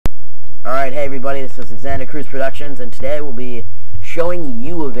Alright, hey everybody, this is Xander Cruz Productions, and today we'll be showing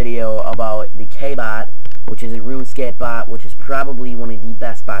you a video about the Kbot, which is a RuneScape bot, which is probably one of the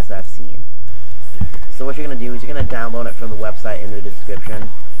best bots I've seen. So what you're going to do is you're going to download it from the website in the description,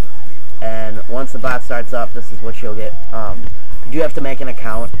 and once the bot starts up, this is what you'll get. You do have to make an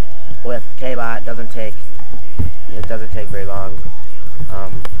account with Kbot. It doesn't take very long.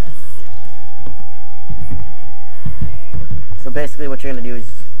 So basically what you're going to do is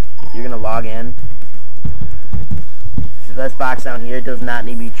you're going to log in. So this box down here does not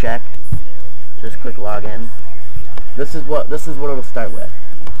need to be checked. Just click login. This is what it'll start with.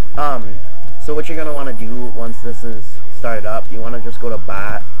 So what you're going to want to do once this is started up, you want to just go to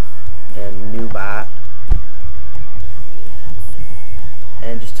bot and new bot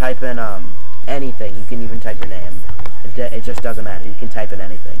and just type in anything. You can even type your name. It just doesn't matter. You can type in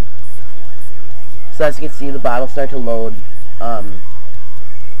anything. So as you can see, the bot will start to load.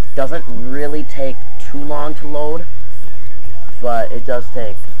 Doesn't really take too long to load, but it does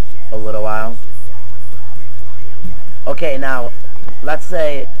take a little while. Okay, now let's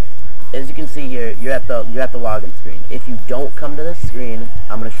say, as you can see here, you're at the login screen. If you don't come to this screen,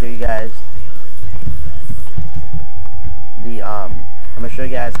 I'm gonna show you guys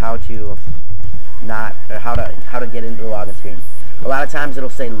how to get into the login screen. A lot of times it'll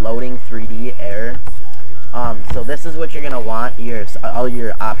say loading 3D error. So this is what you're going to want all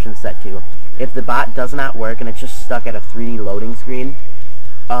your options set to. If the bot does not work and it's just stuck at a 3D loading screen,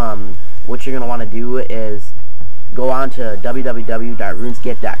 what you're going to want to do is go on to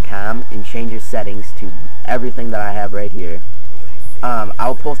www.runescape.com and change your settings to everything that I have right here.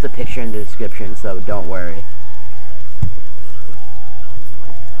 I'll post a picture in the description, so don't worry.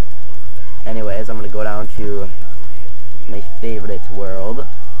 Anyways, I'm going to go down to my favorite world.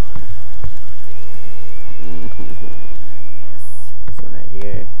 This one right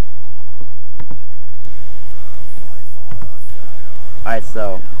here. Alright,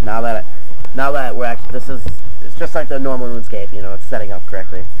 so now that we're actually, it's just like the normal RuneScape, you know, it's setting up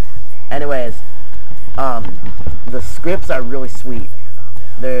correctly. Anyways, the scripts are really sweet.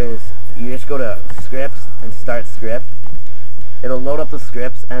 You just go to scripts and start script. It'll load up the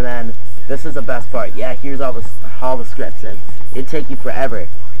scripts, and then this is the best part. Yeah, here's all the scripts, and it'd take you forever.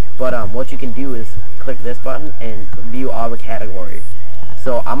 But what you can do is click this button and view all the categories.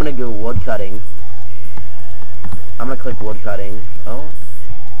 So I'm gonna go wood cutting. I'm gonna click wood cutting. Oh,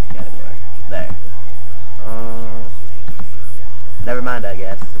 category there. Never mind, I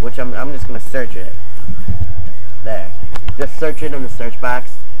guess. Which I'm just gonna search it. There. Just search it in the search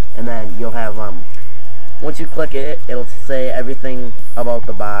box, and then you'll have once you click it, it'll say everything about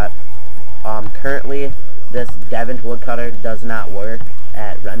the bot. Currently, this Devon woodcutter does not work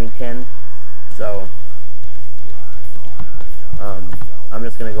at Remington, so I'm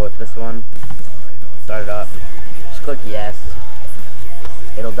just gonna go with this one. Start it up. Just click yes.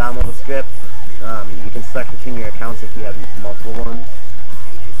 It'll download the script. You can select between your accounts if you have multiple ones,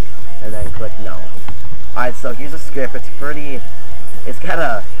 and then click no. Alright, so here's a script. It's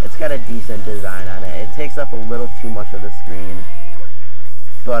got a decent design on it. It takes up a little too much of the screen,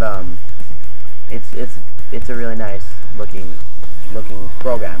 but it's a really nice looking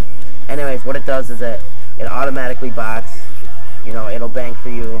program. Anyways, what it does is it automatically bots. You know, it'll bank for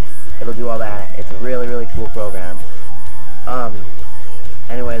you. It'll do all that. It's a really cool program.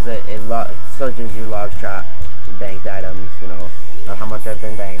 Anyways, it searches your logs, trap, banked items. You know, how much I've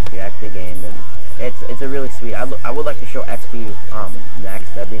been banked, your XP gained, and it's a really sweet. I would like to show XP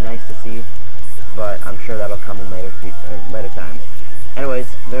next. That'd be nice to see, but I'm sure that'll come in later times. Anyways,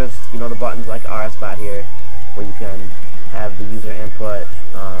 there's the buttons like RSbot here, where you can have the user input,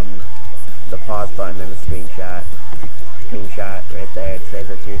 the pause button, and the screenshot right there. It saves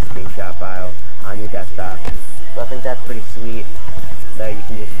it to your screenshot file on your desktop. So I think that's pretty sweet. There you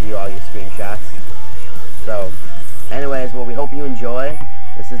can just view all your screenshots. So anyways, well, we hope you enjoy.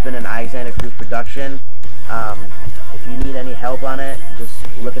 This has been an Xander Cruz production. If you need any help on it, just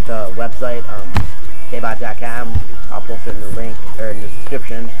look at the website, kbot.com. I'll post it in the link or in the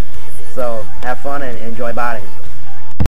description. So have fun and enjoy botting.